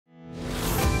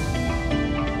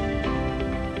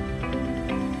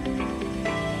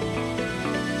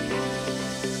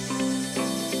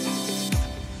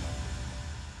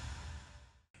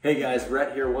Hey guys,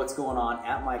 Rhett here. What's going on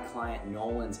at my client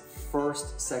Nolan's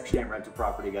first Section 8 rental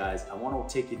property, guys? I want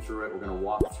to take you through it. We're going to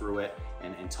walk through it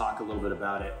and talk a little bit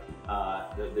about it.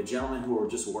 The gentlemen who are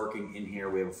just working in here,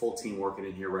 we have a full team working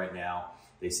in here right now.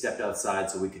 They stepped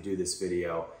outside so we could do this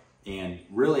video, and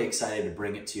really excited to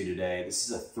bring it to you today. This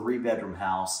is a 3-bedroom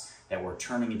house that we're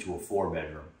turning into a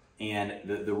 4-bedroom. And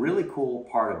the really cool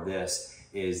part of this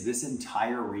is this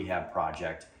entire rehab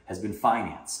project has been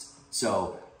financed.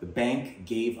 So the bank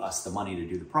gave us the money to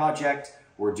do the project.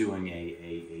 We're doing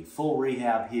a full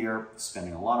rehab here,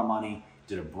 spending a lot of money,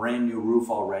 did a brand new roof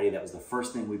already. That was the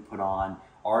first thing we put on,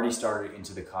 already started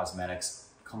into the cosmetics.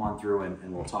 Come on through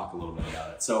and we'll talk a little bit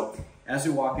about it. So as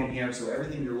we walk in here, so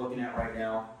everything you're looking at right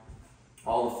now,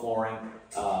 all the flooring,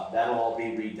 that'll all be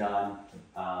redone.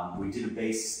 We did a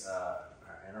base,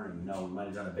 I don't even know, we might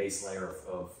have done a base layer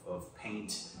of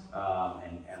paint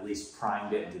and at least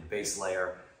primed it and did base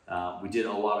layer. We did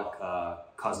a lot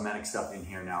of cosmetic stuff in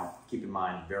here now. Keep in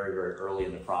mind, very, very early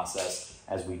in the process,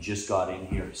 as we just got in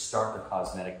here to start the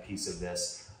cosmetic piece of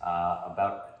this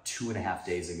about 2.5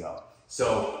 days ago.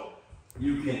 So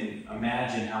you can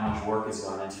imagine how much work has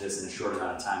gone into this in a short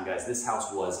amount of time, guys. This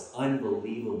house was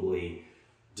unbelievably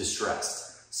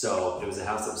distressed. So it was a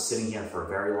house that was sitting here for a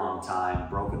very long time,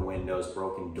 broken windows,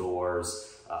 broken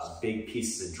doors, big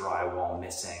pieces of drywall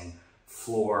missing,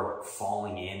 floor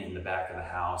falling in the back of the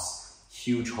house,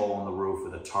 huge hole in the roof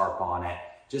with a tarp on it,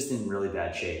 just in really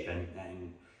bad shape.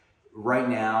 And right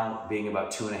now, being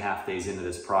about 2.5 days into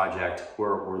this project,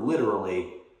 we're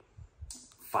literally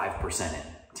 5% in,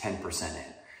 10%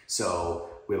 in. So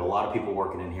we have a lot of people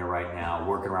working in here right now,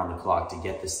 working around the clock to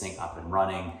get this thing up and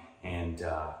running and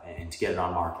to get it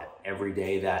on market. Every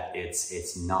day that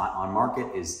it's not on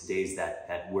market is days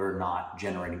that we're not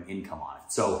generating income on it.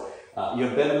 So you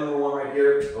have bedroom number 1 right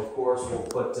here. Of course, we'll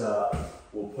put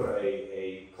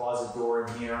a closet door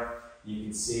in here. You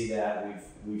can see that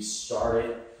we've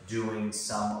started doing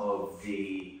some of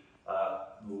the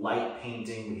light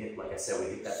painting. We hit, like I said,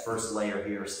 we hit that first layer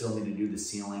here. Still need to do the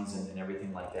ceilings and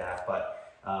everything like that. But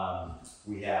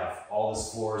we have all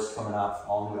this floors coming up,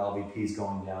 all new LVPs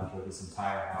going down through this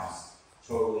entire house,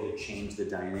 totally to change the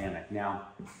dynamic. Now,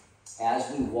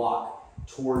 as we walk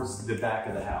towards the back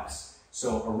of the house,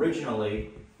 so originally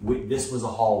this was a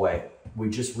hallway. We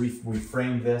just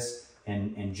reframed this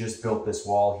and just built this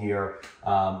wall here.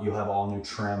 You'll have all new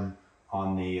trim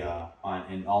on the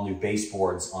and all new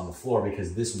baseboards on the floor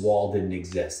because this wall didn't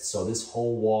exist. So this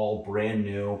whole wall brand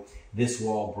new, this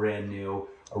wall brand new.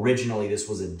 Originally, this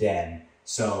was a den.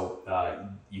 So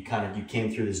you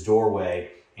came through this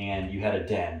doorway and you had a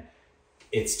den.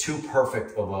 It's too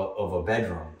perfect of a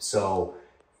bedroom. So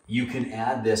you can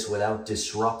add this without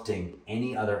disrupting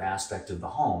any other aspect of the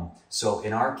home. So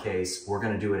in our case, we're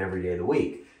gonna do it every day of the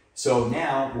week. So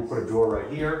now we'll put a door right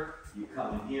here. You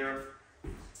come in here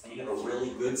and you have a really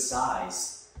good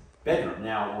size bedroom.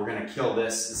 Now we're gonna kill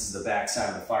this. This is the back side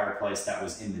of the fireplace that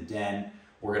was in the den.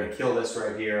 We're gonna kill this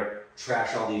right here,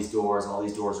 trash all these doors. All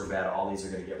these doors are bad. All these are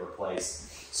gonna get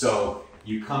replaced. So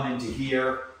you come into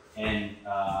here and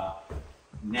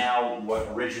now what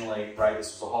originally, right,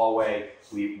 this was a hallway.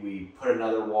 We put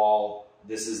another wall.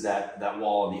 This is that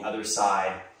wall on the other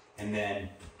side. And then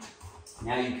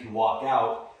now you can walk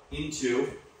out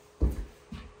into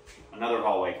another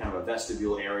hallway, kind of a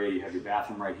vestibule area. You have your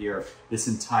bathroom right here. This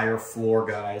entire floor,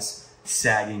 guys,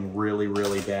 sagging really,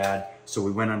 really bad. So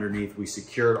we went underneath, we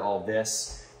secured all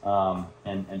this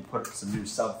and put some new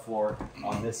subfloor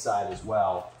on this side as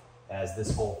well, as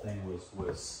this whole thing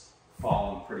was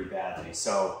falling pretty badly.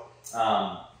 So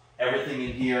everything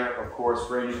in here, of course,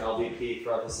 brand new LVP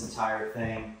throughout this entire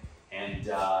thing.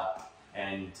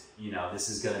 And you know, this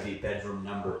is gonna be bedroom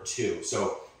number 2.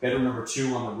 So bedroom number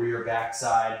 2 on the rear back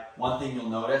side. One thing you'll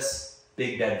notice,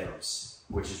 big bedrooms,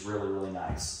 which is really, really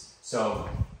nice. So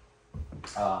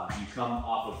you come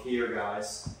off of here,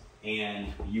 guys, and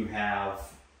you have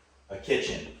a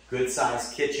kitchen, good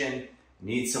sized kitchen.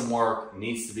 Needs some work,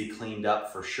 needs to be cleaned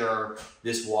up for sure.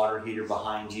 This water heater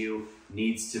behind you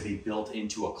needs to be built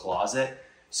into a closet.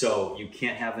 So you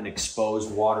can't have an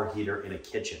exposed water heater in a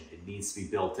kitchen. It needs to be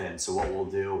built in. So what we'll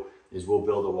do is we'll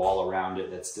build a wall around it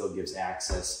that still gives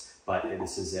access, but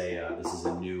this is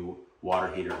a new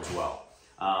water heater as well.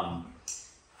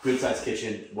 Good sized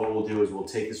kitchen. What we'll do is we'll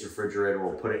take this refrigerator,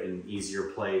 we'll put it in an easier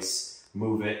place,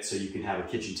 move it so you can have a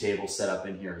kitchen table set up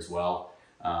in here as well.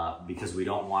 Because we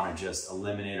don't want to just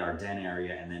eliminate our den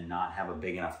area and then not have a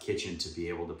big enough kitchen to be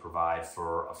able to provide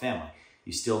for a family.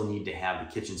 You still need to have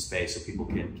the kitchen space so people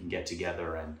can get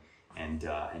together and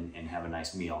have a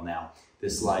nice meal. Now,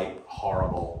 this light,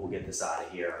 horrible. We'll get this out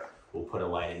of here. We'll put a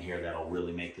light in here that'll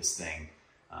really make this thing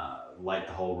light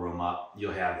the whole room up.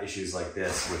 You'll have issues like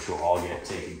this, which will all get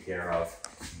taken care of.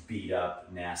 Beat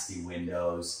up, nasty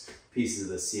windows, pieces of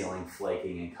the ceiling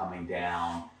flaking and coming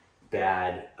down,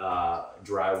 bad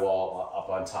drywall up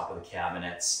on top of the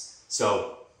cabinets.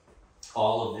 So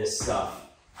all of this stuff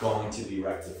going to be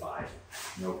rectified,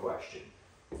 no question.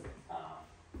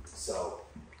 So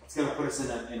it's going to put us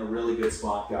in a really good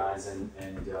spot, guys, and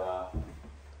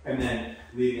then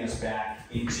leading us back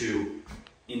into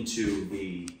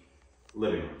the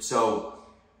living room. So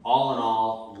all in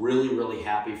all, really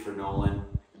happy for Nolan.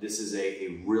 This is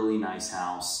a really nice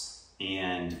house,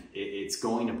 and it's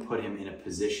going to put him in a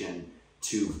position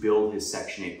to build his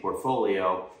Section 8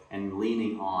 portfolio and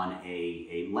leaning on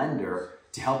a lender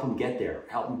to help him get there,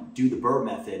 help him do the Burr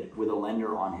method with a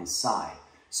lender on his side.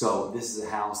 So this is a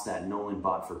house that Nolan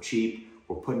bought for cheap.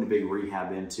 We're putting a big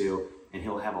rehab into, and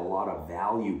he'll have a lot of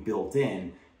value built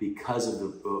in because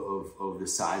of the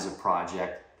size of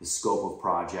project, the scope of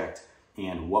project,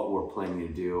 and what we're planning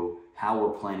to do, how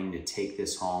we're planning to take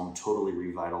this home, totally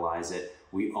revitalize it.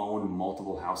 We own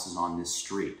multiple houses on this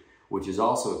street, which is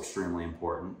also extremely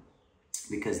important,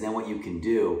 because then what you can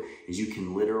do is you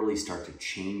can literally start to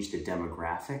change the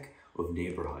demographic of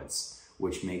neighborhoods,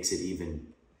 which makes it even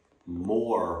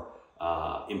more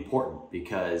important,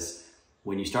 because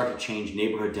when you start to change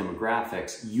neighborhood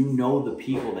demographics, you know the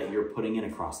people that you're putting in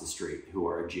across the street, who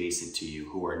are adjacent to you,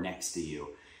 who are next to you.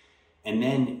 And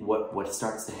then what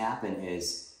starts to happen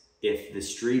is, if the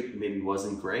street maybe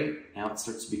wasn't great, now it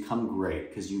starts to become great,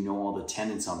 because you know all the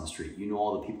tenants on the street, you know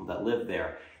all the people that live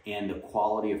there, and the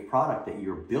quality of product that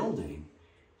you're building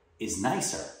is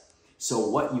nicer. So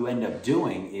what you end up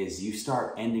doing is you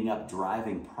start ending up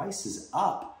driving prices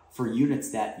up for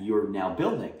units that you're now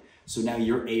building. So now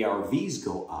your ARVs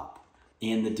go up,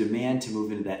 and the demand to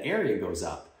move into that area goes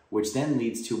up, which then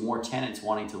leads to more tenants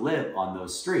wanting to live on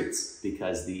those streets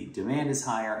because the demand is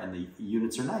higher and the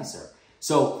units are nicer.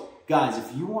 So guys,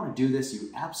 if you want to do this,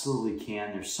 you absolutely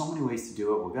can. There's so many ways to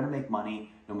do it. We're going to make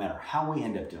money no matter how we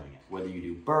end up doing it. Whether you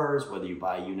do BRRRRs, whether you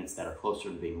buy units that are closer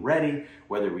to being ready,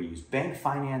 whether we use bank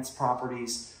finance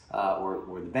properties,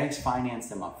 or the banks finance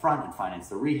them up front and finance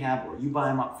the rehab, or you buy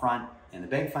them up front and the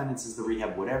bank finances the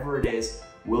rehab, whatever it is,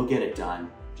 we'll get it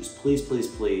done. Just please, please,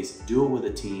 please do it with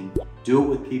a team. Do it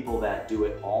with people that do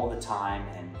it all the time,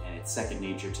 and it's second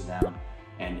nature to them.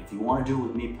 And if you want to do it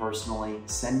with me personally,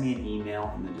 send me an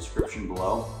email in the description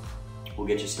below. We'll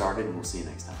get you started, and we'll see you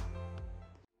next time.